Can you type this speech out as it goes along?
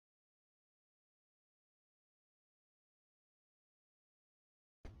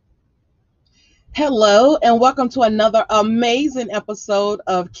Hello, and welcome to another amazing episode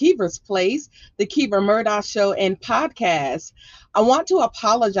of Kiva's Place, the Kiva Murdoch Show and podcast. I want to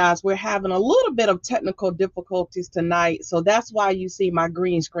apologize. We're having a little bit of technical difficulties tonight, so that's why you see my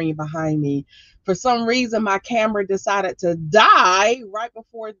green screen behind me. For some reason, my camera decided to die right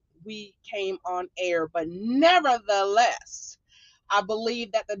before we came on air, but nevertheless, I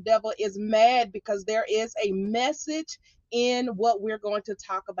believe that the devil is mad because there is a message in what we're going to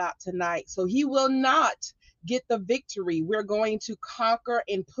talk about tonight. So he will not get the victory. We're going to conquer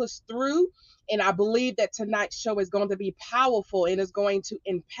and push through. And I believe that tonight's show is going to be powerful and is going to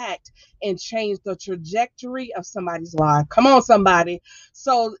impact and change the trajectory of somebody's life. Come on, somebody.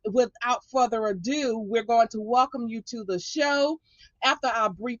 So without further ado, we're going to welcome you to the show. After our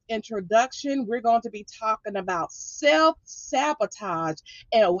brief introduction, we're going to be talking about self sabotage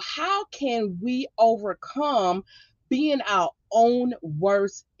and how can we overcome being our own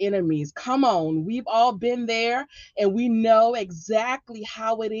worst enemies. Come on, we've all been there and we know exactly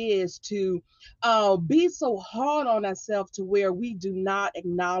how it is to be so hard on ourselves to where we do not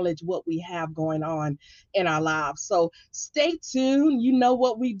acknowledge what we have going on in our lives. So stay tuned. You know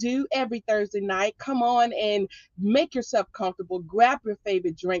what we do every Thursday night. Come on and make yourself comfortable. Grab your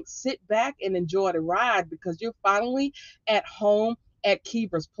favorite drink, sit back and enjoy the ride because you're finally at home at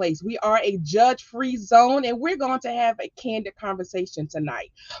Kiva's Place. We are a judge-free zone, and we're going to have a candid conversation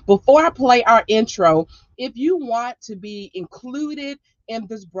tonight. Before I play our intro, if you want to be included in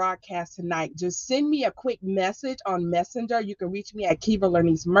this broadcast tonight, just send me a quick message on Messenger. You can reach me at Kiva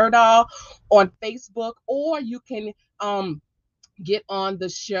Lernice Murdahl on Facebook, or you can get on the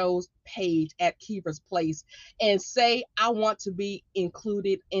show's page at Kiva's Place and say, I want to be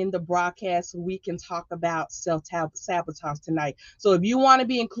included in the broadcast so we can talk about self sabotage tonight. So if you want to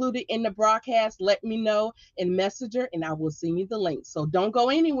be included in the broadcast, let me know in Messenger and I will send you the link. So don't go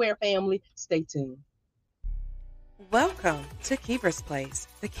anywhere, family. Stay tuned. Welcome to Kiva's Place,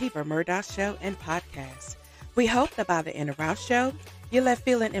 the Kiva Murdoch Show and podcast. We hope that by the end of our show, you're left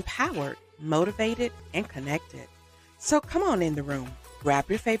feeling empowered, motivated, and connected. So come on in the room, grab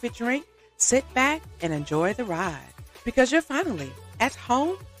your favorite drink, sit back, and enjoy the ride because you're finally at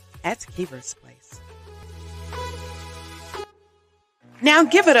home at Kiva's Place. Now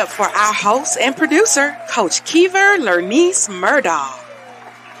give it up for our host and producer, Coach Kiva Lernice Murdahl.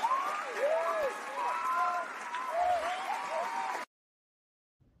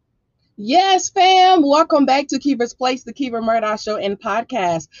 Yes, fam. Welcome back to Kiva's Place, the Kiva Murdoch Show and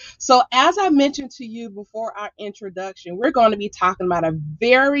podcast. So, as I mentioned to you before our introduction, we're going to be talking about a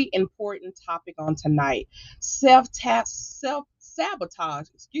very important topic on tonight: self sabotage.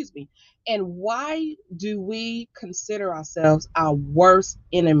 Excuse me. And why do we consider ourselves our worst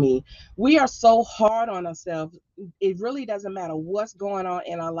enemy? We are so hard on ourselves. It really doesn't matter what's going on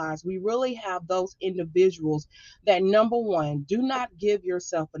in our lives. We really have those individuals that, number one, do not give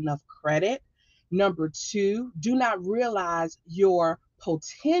yourself enough credit. Number two, do not realize your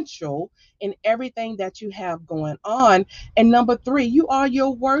potential in everything that you have going on. And number three, you are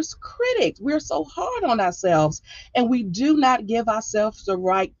your worst critic. We're so hard on ourselves and we do not give ourselves the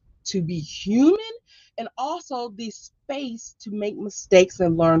right to be human and also the space to make mistakes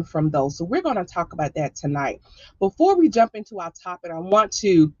and learn from those. So we're going to talk about that tonight. Before we jump into our topic, I want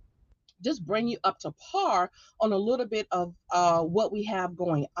to just bring you up to par on a little bit of what we have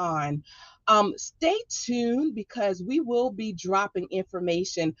going on. Stay tuned because we will be dropping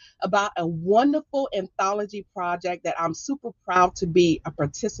information about a wonderful anthology project that I'm super proud to be a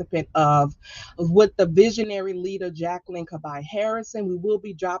participant of with the visionary leader Jacqueline Kabai Harrison. We will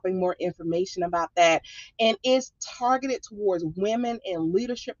be dropping more information about that, and it's targeted towards women in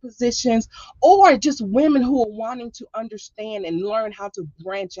leadership positions or just women who are wanting to understand and learn how to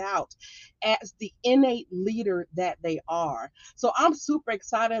branch out as the innate leader that they are. So I'm super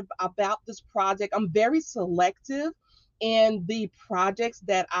excited about this project. I'm very selective in the projects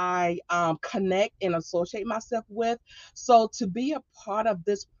that I connect and associate myself with. So to be a part of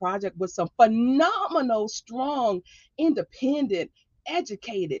this project with some phenomenal, strong, independent,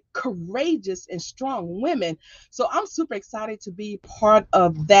 educated, courageous, and strong women. So I'm super excited to be part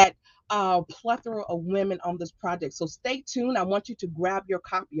of that plethora of women on this project. So stay tuned. I want you to grab your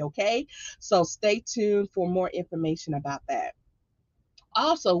copy, okay? So stay tuned for more information about that.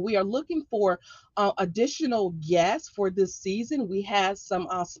 Also, we are looking for additional guests for this season. We had some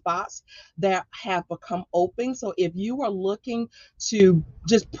spots that have become open. So if you are looking to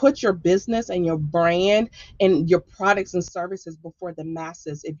just put your business and your brand and your products and services before the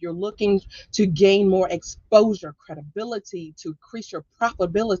masses, if you're looking to gain more exposure, credibility, to increase your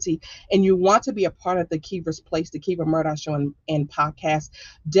profitability, and you want to be a part of the Kiva's Place, the Kiva Murdoch Show and podcast,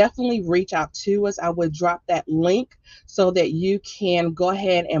 definitely reach out to us. I would drop that link so that you can go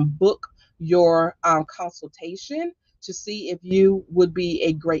ahead and book your consultation to see if you would be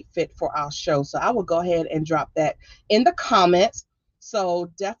a great fit for our show. So I will go ahead and drop that in the comments.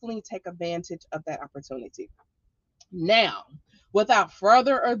 So definitely take advantage of that opportunity. Now, without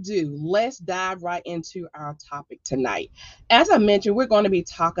further ado, let's dive right into our topic tonight. As I mentioned, we're going to be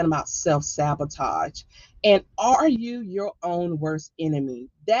talking about self-sabotage. And are you your own worst enemy?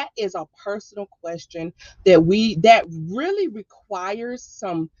 That is a personal question that really requires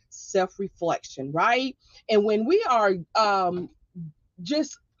some self-reflection, right? And when we are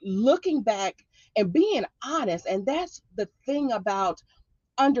just looking back and being honest, and that's the thing about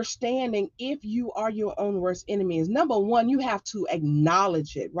understanding if you are your own worst enemy is, number one, you have to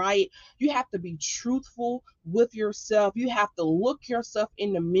acknowledge it, right? You have to be truthful with yourself. You have to look yourself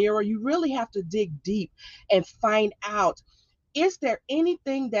in the mirror. You really have to dig deep and find out, is there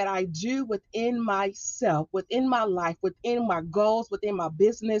anything that I do within myself, within my life, within my goals, within my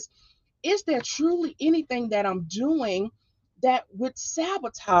business? Is there truly anything that I'm doing that would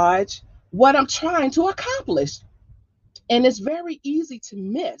sabotage what I'm trying to accomplish? And it's very easy to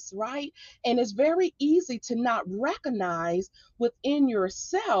miss, right? And it's very easy to not recognize within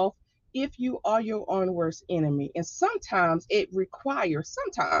yourself if you are your own worst enemy. And sometimes it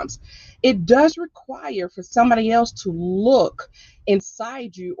does require for somebody else to look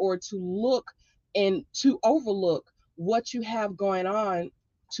inside you, or to look and to overlook what you have going on,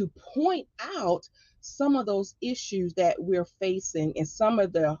 to point out some of those issues that we're facing and some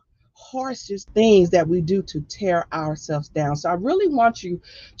of the harshest things that we do to tear ourselves down. So I really want you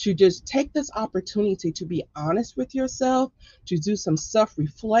to just take this opportunity to be honest with yourself, to do some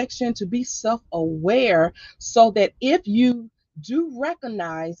self-reflection, to be self-aware, so that if you do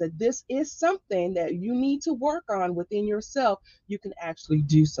recognize that this is something that you need to work on within yourself, you can actually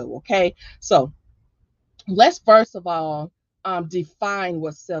do so. Okay. So let's first of all define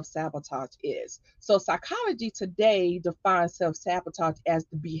what self-sabotage is. So psychology today defines self-sabotage as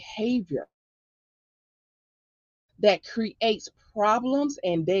the behavior that creates problems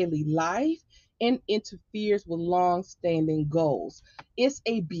in daily life and interferes with long-standing goals. It's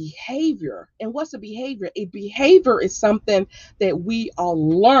a behavior. And what's a behavior? A behavior is something that we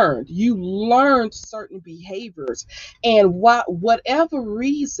all learned. You learned certain behaviors. And whatever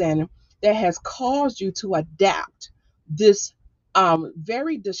reason that has caused you to adapt this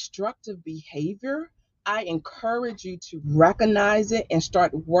very destructive behavior, I encourage you to recognize it and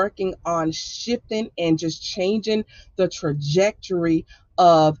start working on shifting and just changing the trajectory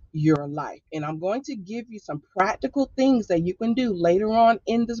of your life. And I'm going to give you some practical things that you can do later on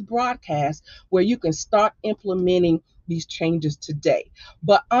in this broadcast where you can start implementing these changes today.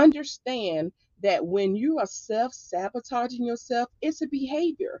 But understand that when you are self-sabotaging yourself, it's a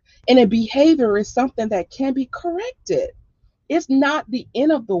behavior. And a behavior is something that can be corrected. It's not the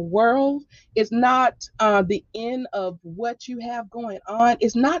end of the world. It's not the end of what you have going on.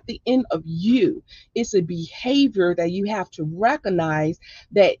 It's not the end of you. It's a behavior that you have to recognize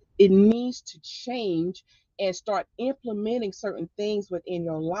that it needs to change and start implementing certain things within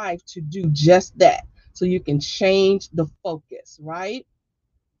your life to do just that. So you can change the focus, right?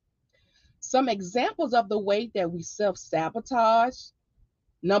 Some examples of the way that we self sabotage.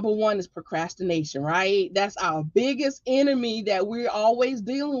 Number one is procrastination, right? That's our biggest enemy that we're always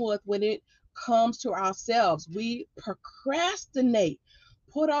dealing with when it comes to ourselves. We procrastinate,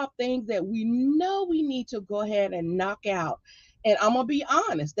 put off things that we know we need to go ahead and knock out. And I'm going to be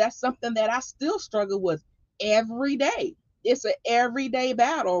honest, that's something that I still struggle with every day. It's an everyday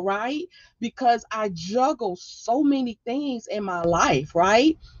battle, right? Because I juggle so many things in my life,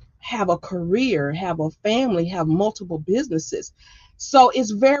 right? Have a career, have a family, have multiple businesses. So it's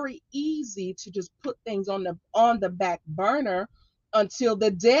very easy to just put things on the back burner until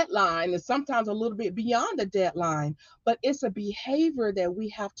the deadline, and sometimes a little bit beyond the deadline. But it's a behavior that we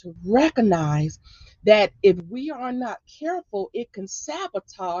have to recognize that if we are not careful, it can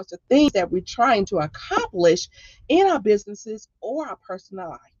sabotage the things that we're trying to accomplish in our businesses or our personal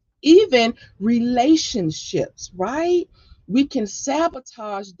life. Even relationships, right? We can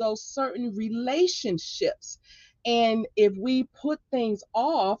sabotage those certain relationships. And if we put things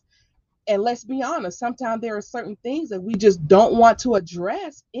off, and let's be honest, sometimes there are certain things that we just don't want to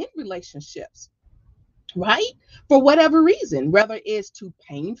address in relationships. right? For whatever reason, whether it's too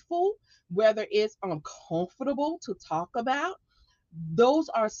painful, whether it's uncomfortable to talk about. Those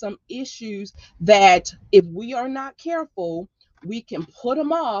are some issues that if we are not careful, we can put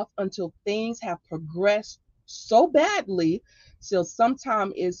them off until things have progressed so badly. So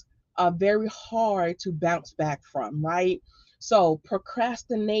sometimes it's very hard to bounce back from, right? So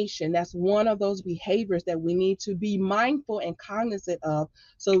procrastination, that's one of those behaviors that we need to be mindful and cognizant of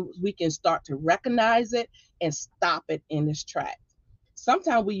so we can start to recognize it and stop it in its tracks.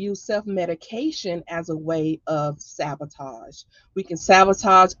 Sometimes we use self medication as a way of sabotage. We can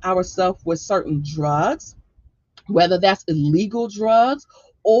sabotage ourselves with certain drugs, whether that's illegal drugs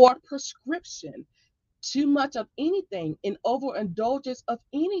or prescription. Too much of anything and overindulgence of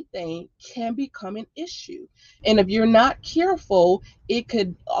anything can become an issue. And if you're not careful, it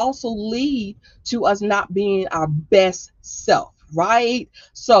could also lead to us not being our best self, right?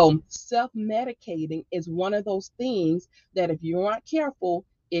 So, self medicating is one of those things that if you aren't careful,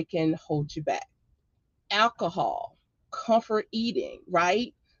 it can hold you back. Alcohol, comfort eating,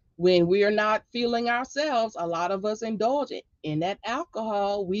 right? When we are not feeling ourselves, a lot of us indulge in that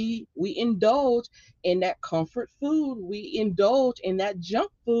alcohol. We indulge in that comfort food. We indulge in that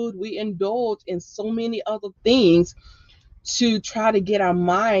junk food. We indulge in so many other things to try to get our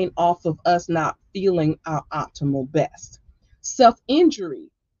mind off of us not feeling our optimal best. Self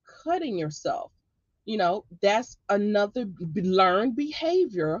injury, cutting yourself, that's another learned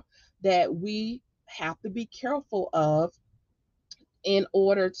behavior that we have to be careful of in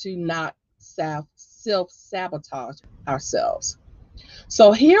order to not self sabotage ourselves.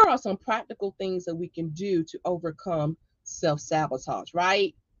 So here are some practical things that we can do to overcome self sabotage,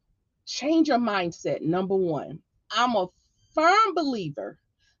 right? Change your mindset. Number one, I'm a firm believer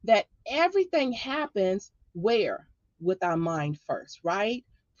that everything happens where? With our mind first, right?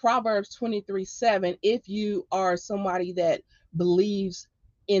 Proverbs 23:7. If you are somebody that believes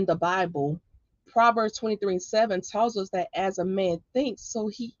in the Bible, Proverbs 23:7 tells us that as a man thinks, so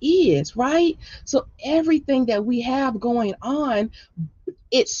he is, right? So everything that we have going on,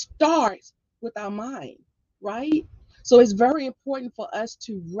 it starts with our mind, right? So it's very important for us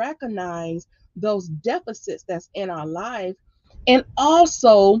to recognize those deficits that's in our life and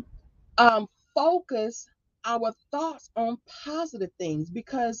also um, focus our thoughts on positive things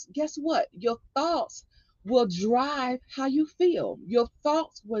because guess what? Your thoughts will drive how you feel. Your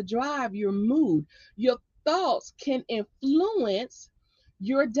thoughts will drive your mood. Your thoughts can influence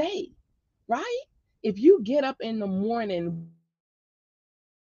your day, right? If you get up in the morning,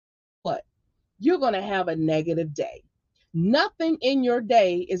 what? You're going to have a negative day. Nothing in your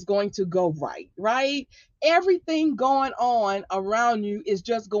day is going to go right, right? Everything going on around you is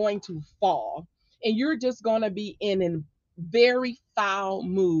just going to fall. And you're just going to be in a very foul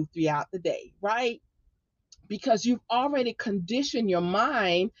mood throughout the day, right? Because you've already conditioned your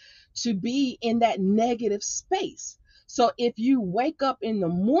mind to be in that negative space. So if you wake up in the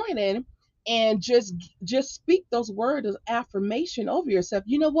morning and just speak those words of affirmation over yourself,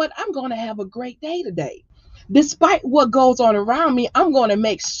 you know what? I'm going to have a great day today. Despite what goes on around me, I'm going to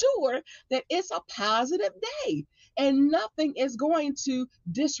make sure that it's a positive day and nothing is going to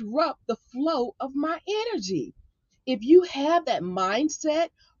disrupt the flow of my energy. If you have that mindset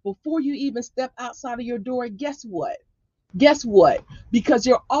before you even step outside of your door, guess what? Guess what? Because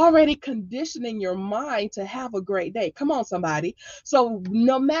you're already conditioning your mind to have a great day. Come on, somebody. So,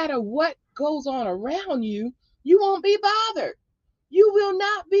 no matter what goes on around you, you won't be bothered. You will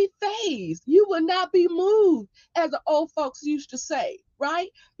not be phased. You will not be moved, as the old folks used to say, right?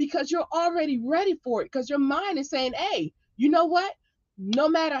 Because you're already ready for it. Because your mind is saying, hey, you know what? No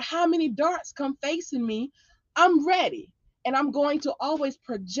matter how many darts come facing me, I'm ready. And I'm going to always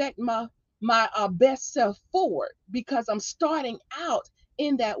project my best self forward because I'm starting out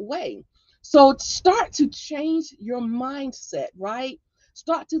in that way. So start to change your mindset, right?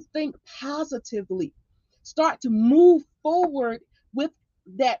 Start to think positively. Start to move forward with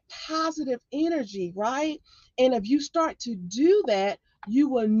that positive energy, right? And if you start to do that, you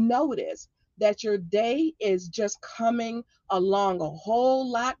will notice that your day is just coming along a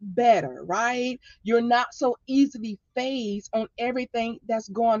whole lot better, right? You're not so easily phased on everything that's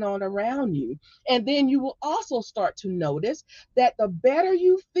going on around you. And then you will also start to notice that the better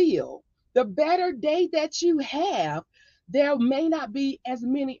you feel, the better day that you have, there may not be as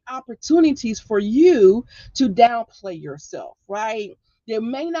many opportunities for you to downplay yourself, right? There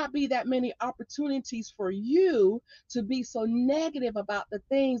may not be that many opportunities for you to be so negative about the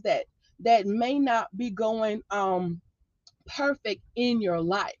things that may not be going perfect in your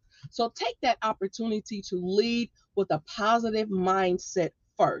life. So take that opportunity to lead with a positive mindset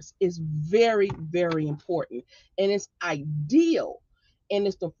first is very, very important. And it's ideal. And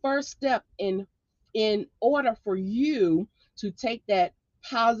it's the first step in order for you to take that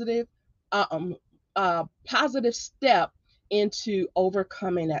positive positive step into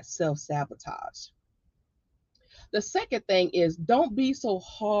overcoming that self-sabotage. The second thing is don't be so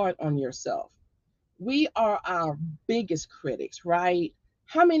hard on yourself. We are our biggest critics, right?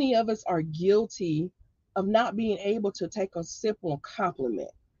 How many of us are guilty of not being able to take a simple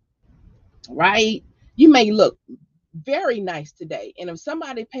compliment, right? You may look very nice today, and if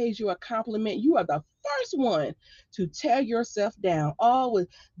somebody pays you a compliment, you are the first one to tear yourself down. Oh, with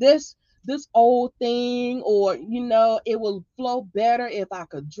this old thing, or it will flow better if I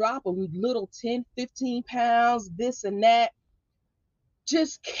could drop a little 10, 15 pounds, this and that.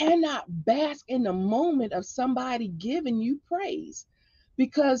 Just cannot bask in the moment of somebody giving you praise,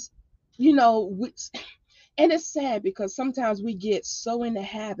 because you know we, and it's sad because sometimes we get so in the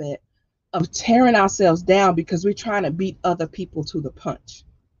habit of tearing ourselves down because we're trying to beat other people to the punch.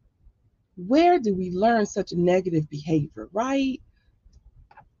 Where do we learn such negative behavior, right?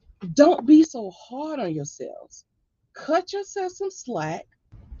 Don't be so hard on yourselves. Cut yourself some slack.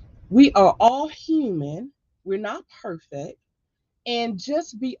 We are all human. We're not perfect. And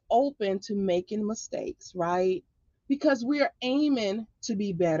just be open to making mistakes, right? Because we are aiming to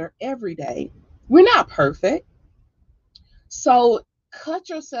be better every day. We're not perfect. So cut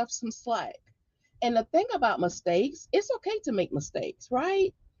yourself some slack. And the thing about mistakes, it's okay to make mistakes,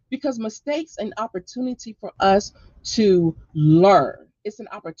 right? Because mistakes an opportunity for us to learn. It's an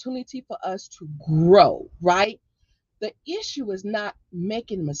opportunity for us to grow, right? The issue is not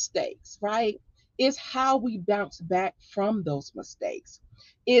making mistakes, right? It's how we bounce back from those mistakes.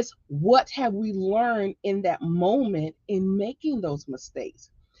 It's what have we learned in that moment in making those mistakes?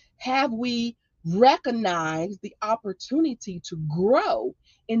 Have we recognized the opportunity to grow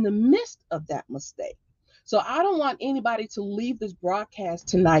in the midst of that mistake? So I don't want anybody to leave this broadcast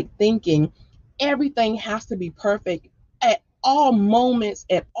tonight thinking everything has to be perfect at all moments,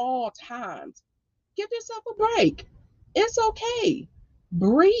 at all times. Give yourself a break. It's okay.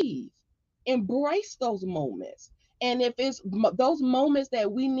 Breathe. Embrace those moments. And if it's those moments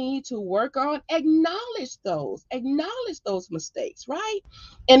that we need to work on, acknowledge those mistakes, right?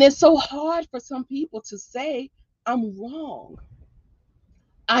 And it's so hard for some people to say, I'm wrong.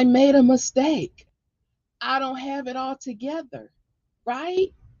 I made a mistake. I don't have it all together, right?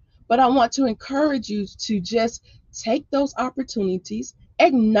 But I want to encourage you to just take those opportunities,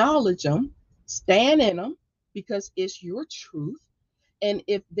 acknowledge them, stand in them because it's your truth. And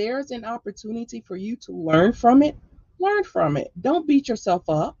if there's an opportunity for you to learn from it, learn from it. Don't beat yourself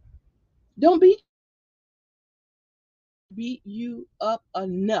up. Don't beat you up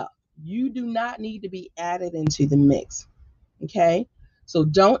enough. You do not need to be added into the mix. Okay? So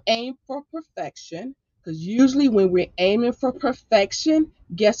don't aim for perfection because usually when we're aiming for perfection,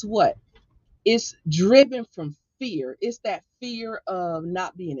 guess what? It's driven from fear. It's that fear of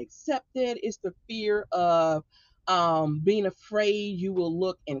not being accepted. It's the fear of being afraid you will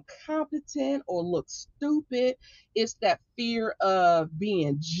look incompetent or look stupid. It's that fear of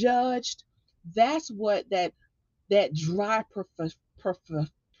being judged. That's what that drive for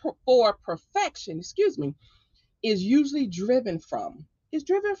perfection, excuse me, is usually driven from. It's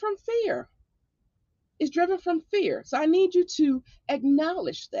driven from fear. It's driven from fear. So I need you to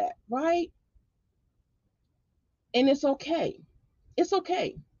acknowledge that, right? And it's okay. It's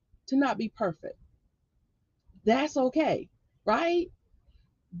okay to not be perfect. That's okay, right?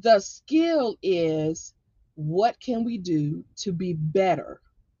 The skill is what can we do to be better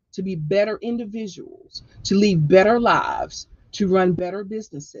individuals, to lead better lives, to run better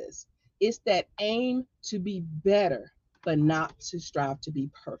businesses. It's that aim to be better, but not to strive to be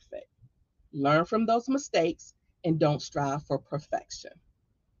perfect. Learn from those mistakes and don't strive for perfection.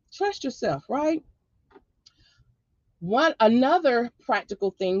 Trust yourself, right? One another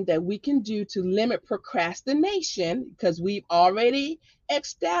practical thing that we can do to limit procrastination, because we've already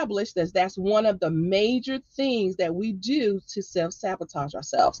established that that's one of the major things that we do to self-sabotage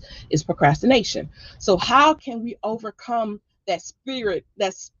ourselves, is procrastination. So how can we overcome that spirit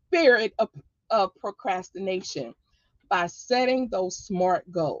of procrastination? By setting those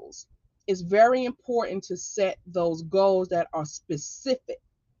smart goals. It's very important to set those goals that are specific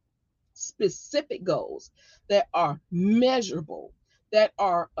goals that are measurable, that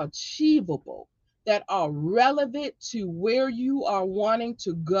are achievable, that are relevant to where you are wanting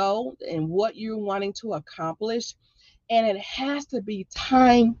to go and what you're wanting to accomplish. And it has to be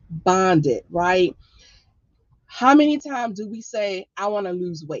time bonded, right? How many times do we say, I want to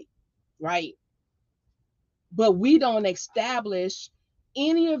lose weight, right? But we don't establish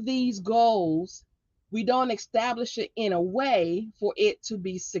any of these goals, we don't establish it in a way for it to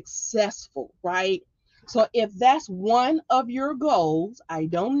be successful, right? So if that's one of your goals, I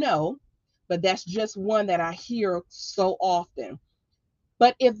don't know, but that's just one that I hear so often.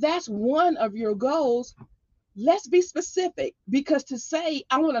 But if that's one of your goals, let's be specific, because to say,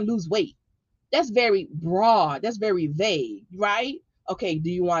 I want to lose weight, that's very broad, that's very vague, right? Okay, do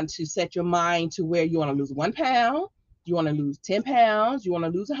you want to set your mind to where you want to lose 1 pound? You want to lose 10 pounds? You want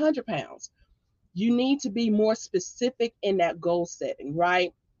to lose 100 pounds? You need to be more specific in that goal setting,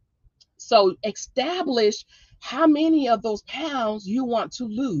 right? So establish how many of those pounds you want to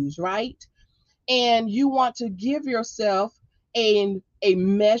lose, right? And you want to give yourself a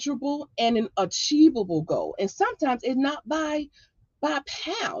measurable and an achievable goal. And sometimes it's not by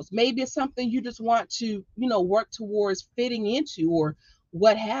pounds. Maybe it's something you just want to, work towards fitting into, or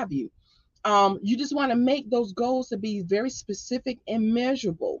what have you. You just want to make those goals to be very specific and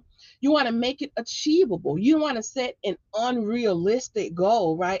measurable. You want to make it achievable. You don't want to set an unrealistic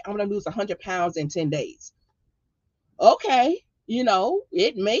goal, right? I'm going to lose 100 pounds in 10 days. Okay,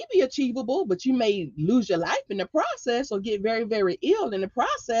 it may be achievable, but you may lose your life in the process or get very, very ill in the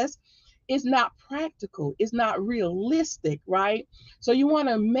process. It's not practical. It's not realistic, right? So you want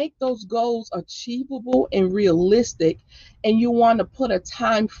to make those goals achievable and realistic, and you want to put a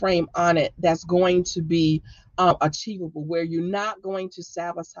time frame on it that's going to be achievable, where you're not going to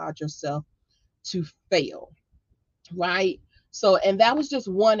sabotage yourself to fail, right? So, and that was just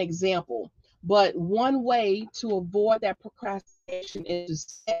one example. But one way to avoid that procrastination is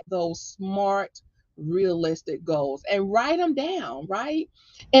to set those smart, realistic goals and write them down, right?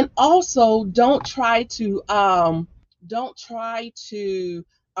 And also don't try to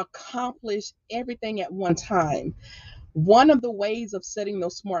accomplish everything at one time. One of the ways of setting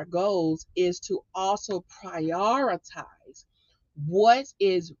those smart goals is to also prioritize what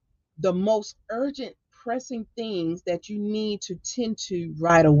is the most urgent, pressing things that you need to tend to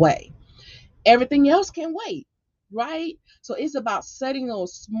right away. Everything else can wait, right? So it's about setting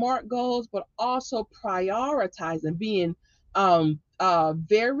those smart goals, but also prioritizing, being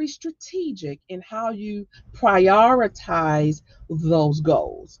very strategic in how you prioritize those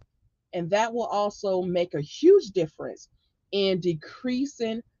goals. And that will also make a huge difference in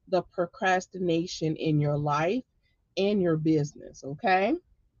decreasing the procrastination in your life and your business, okay?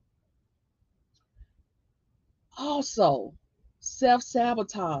 Also, self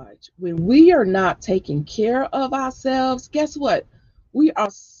sabotage. When we are not taking care of ourselves, guess what? We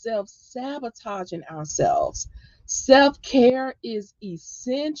are self sabotaging ourselves. Self care is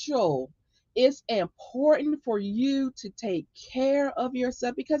essential. It's important for you to take care of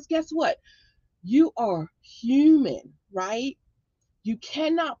yourself, because guess what? You are human, right? You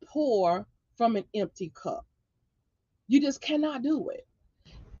cannot pour from an empty cup. You just cannot do it.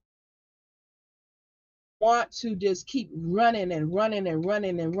 Want to just keep running and running and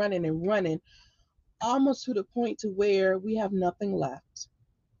running and running and running, almost to the point to where we have nothing left.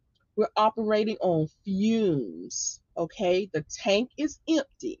 We're operating on fumes, okay? The tank is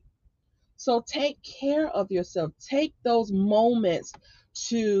empty. So take care of yourself. Take those moments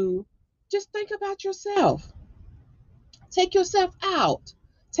to just think about yourself. Take yourself out.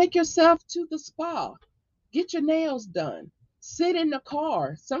 Take yourself to the spa. Get your nails done. Sit in the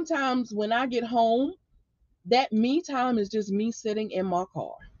car. Sometimes when I get home, that me time is just me sitting in my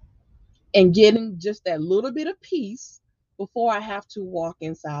car and getting just that little bit of peace before I have to walk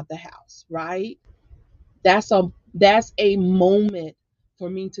inside the house, right? That's a moment for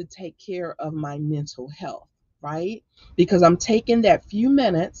me to take care of my mental health, right? Because I'm taking that few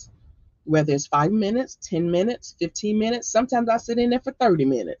minutes, whether it's 5 minutes, 10 minutes, 15 minutes, sometimes I sit in there for 30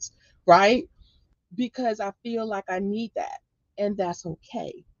 minutes, right? Because I feel like I need that. And that's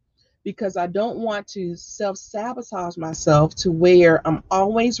okay, because I don't want to self sabotage myself to where I'm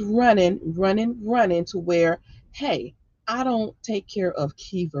always running, running, running to where, hey, I don't take care of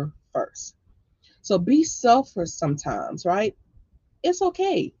Kiva first. So be selfish sometimes, right? It's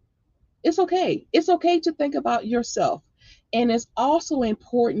okay. It's okay. It's okay to think about yourself. And it's also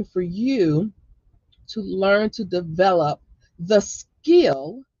important for you to learn to develop the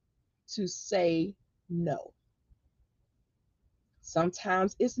skill to say no.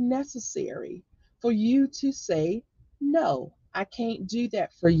 Sometimes it's necessary for you to say, no, I can't do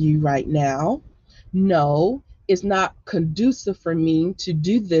that for you right now. No, it's not conducive for me to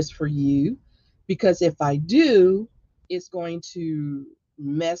do this for you, because if I do, it's going to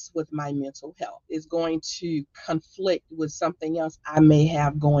mess with my mental health. It's going to conflict with something else I may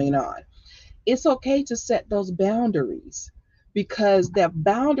have going on. It's okay to set those boundaries, because the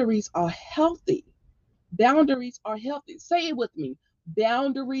boundaries are healthy. Boundaries are healthy. Say it with me.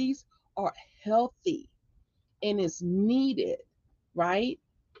 Boundaries are healthy and it's needed, right?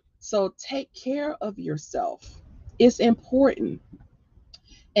 So take care of yourself. It's important.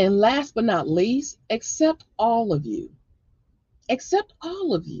 And last but not least, accept all of you. Accept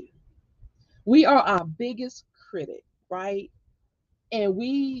all of you. We are our biggest critic, right? And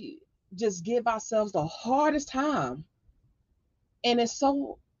we just give ourselves the hardest time. And it's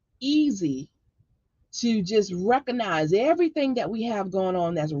so easy to just recognize everything that we have going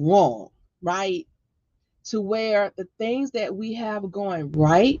on that's wrong, right? To where the things that we have going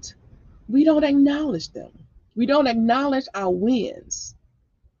right, we don't acknowledge them. We don't acknowledge our wins.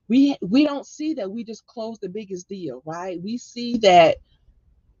 We don't see that we just closed the biggest deal, right? We see that,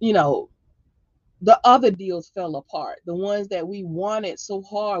 you know, the other deals fell apart. The ones that we wanted so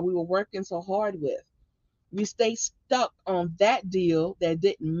hard, we were working so hard with. We stay stuck on that deal that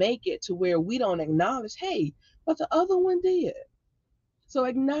didn't make it to where we don't acknowledge, hey, but the other one did. So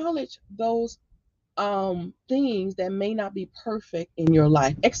acknowledge those things that may not be perfect in your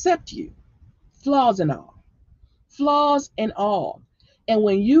life. Accept you, flaws and all. Flaws and all. And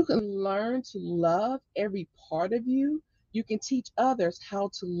when you can learn to love every part of you, you can teach others how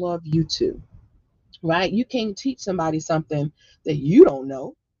to love you too, right? You can't teach somebody something that you don't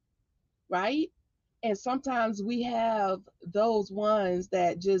know, right? And sometimes we have those ones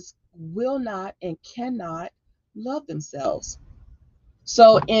that just will not and cannot love themselves.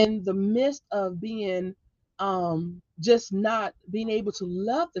 So, in the midst of being just not being able to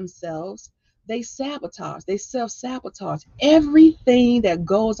love themselves, they self sabotage everything that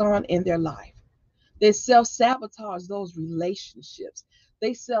goes on in their life. They self sabotage those relationships.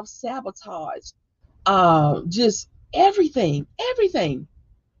 They self sabotage just everything,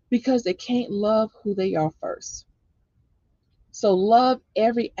 because they can't love who they are first. So love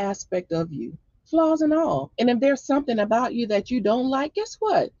every aspect of you, flaws and all. And if there's something about you that you don't like, guess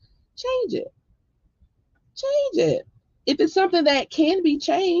what? Change it. Change it. If it's something that can be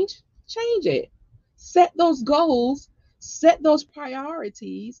changed, change it. Set those goals, set those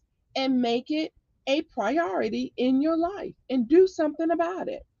priorities, and make it a priority in your life and do something about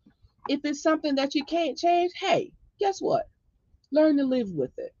it. If it's something that you can't change, hey, guess what? Learn to live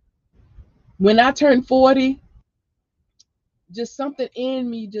with it. When I turned 40, just something in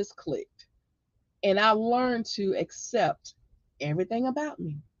me just clicked. And I learned to accept everything about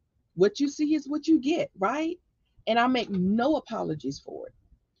me. What you see is what you get, right? And I make no apologies for it.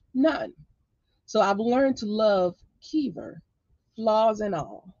 None. So I've learned to love Kiva, flaws and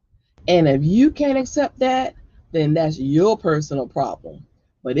all. And if you can't accept that, then that's your personal problem.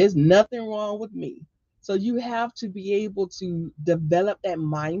 But there's nothing wrong with me. So you have to be able to develop that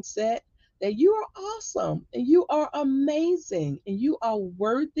mindset that you are awesome and you are amazing and you are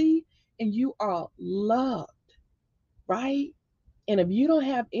worthy and you are loved, right? And if you don't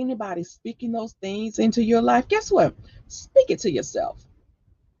have anybody speaking those things into your life, guess what? Speak it to yourself.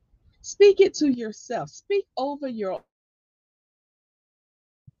 Speak it to yourself. Speak over your.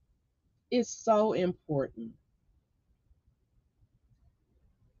 It's so important.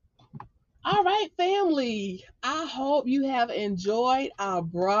 All right, family. I hope you have enjoyed our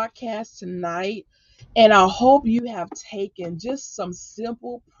broadcast tonight. And I hope you have taken just some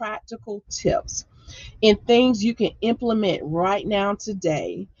simple, practical tips and things you can implement right now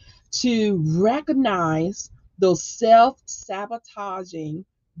today to recognize those self sabotaging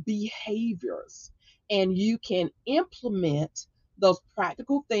behaviors. And you can implement those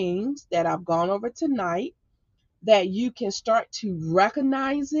practical things that I've gone over tonight, that you can start to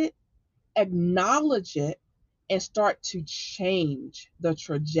recognize it, acknowledge it, and start to change the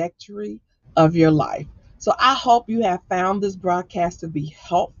trajectory of your life. So I hope you have found this broadcast to be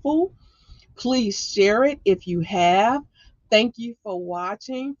helpful. Please share it if you have. Thank you for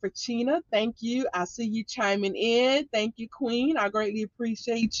watching. China, thank you. I see you chiming in. Thank you, Queen. I greatly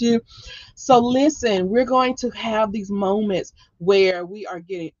appreciate you. So, listen, we're going to have these moments where we are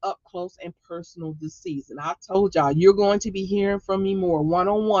getting up close and personal this season. I told y'all, you're going to be hearing from me more one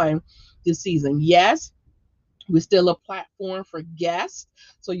on one this season. Yes, we're still a platform for guests.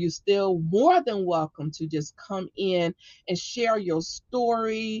 So you're still more than welcome to just come in and share your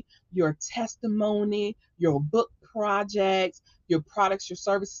story, your testimony, your book projects, your products, your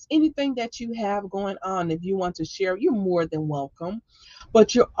services, anything that you have going on. If you want to share, you're more than welcome.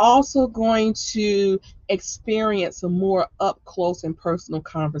 But you're also going to experience some more up close and personal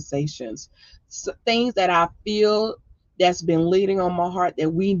conversations. So things that I feel that's been leading on my heart that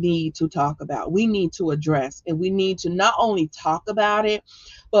we need to talk about, we need to address, and we need to not only talk about it,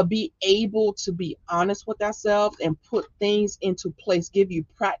 but be able to be honest with ourselves and put things into place, give you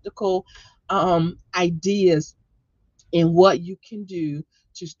practical ideas and what you can do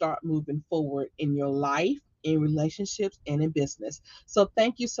to start moving forward in your life, in relationships, and in business. So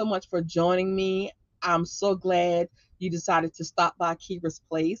thank you so much for joining me. I'm so glad you decided to stop by Kiva's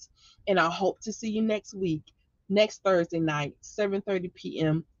Place, and I hope to see you next week, next Thursday night, 7:30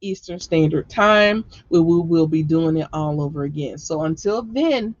 p.m. Eastern Standard Time, where we will be doing it all over again. So until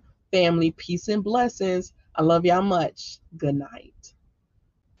then, family, peace and blessings. I love y'all much. Good night.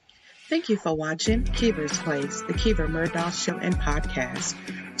 Thank you for watching Kiva's Place, the Kiva Murdoch Show and Podcast.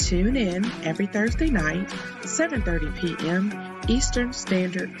 Tune in every Thursday night, 7:30 p.m. Eastern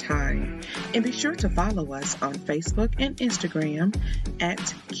Standard Time. And be sure to follow us on Facebook and Instagram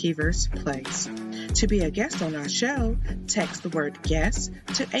at Kiva's Place. To be a guest on our show, text the word guest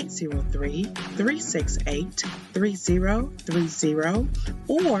to 803-368-3030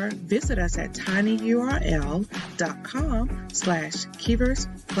 or visit us at tinyurl.com/Kiva's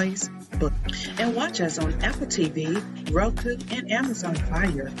Place Book. And watch us on Apple TV, Roku, and Amazon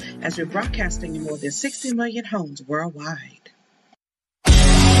Fire as we're broadcasting in more than 60 million homes worldwide.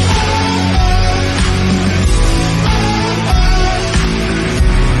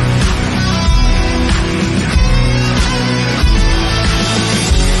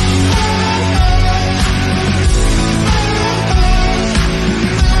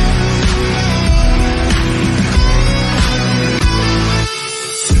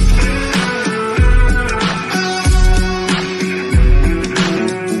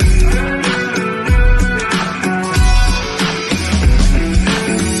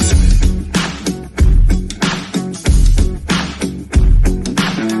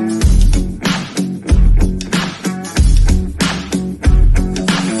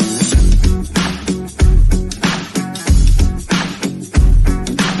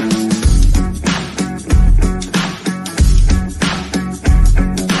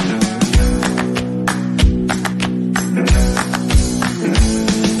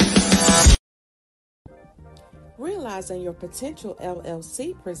 Realizing Your Potential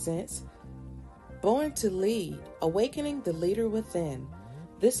LLC presents Born to Lead, Awakening the Leader Within.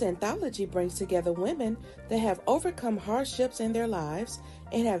 This anthology brings together women that have overcome hardships in their lives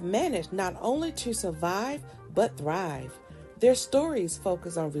and have managed not only to survive, but thrive. Their stories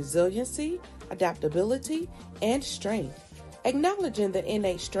focus on resiliency, adaptability, and strength, acknowledging the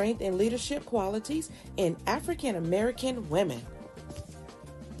innate strength and leadership qualities in African American women.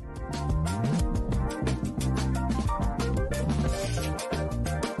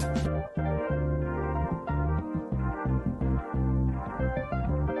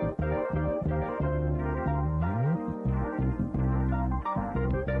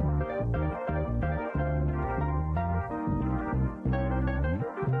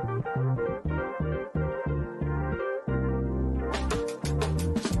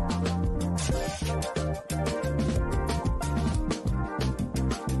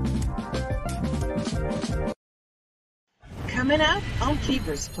 Coming up on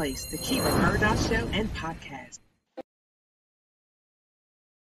Kiva's Place, the Kiva Murdoch Show and Podcast.